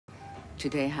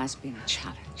Today has been a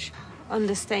challenge.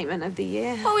 Understatement of the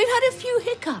year. Oh, we've had a few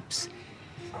hiccups.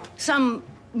 Some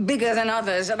bigger than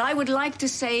others, and I would like to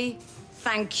say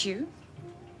thank you.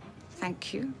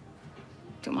 Thank you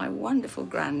to my wonderful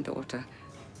granddaughter,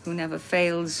 who never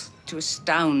fails to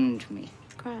astound me.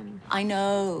 Gran. I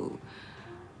know.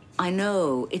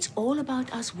 It's all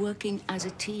about us working as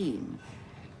a team.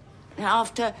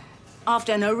 After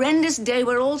an horrendous day,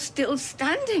 we're all still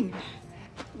standing.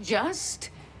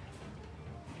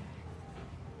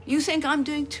 You think I'm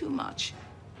doing too much,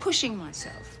 pushing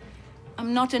myself.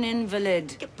 I'm not an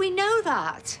invalid. We know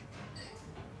that.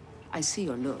 I see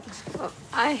your looks. Well,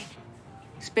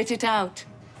 Spit it out.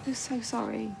 I'm so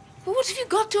sorry. Well, what have you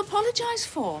got to apologize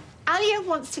for? Alia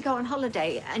wants to go on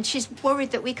holiday, and she's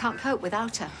worried that we can't cope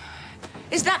without her.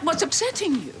 Is that what's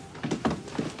upsetting you?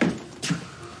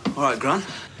 All right, Gran.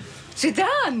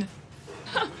 Zeedan!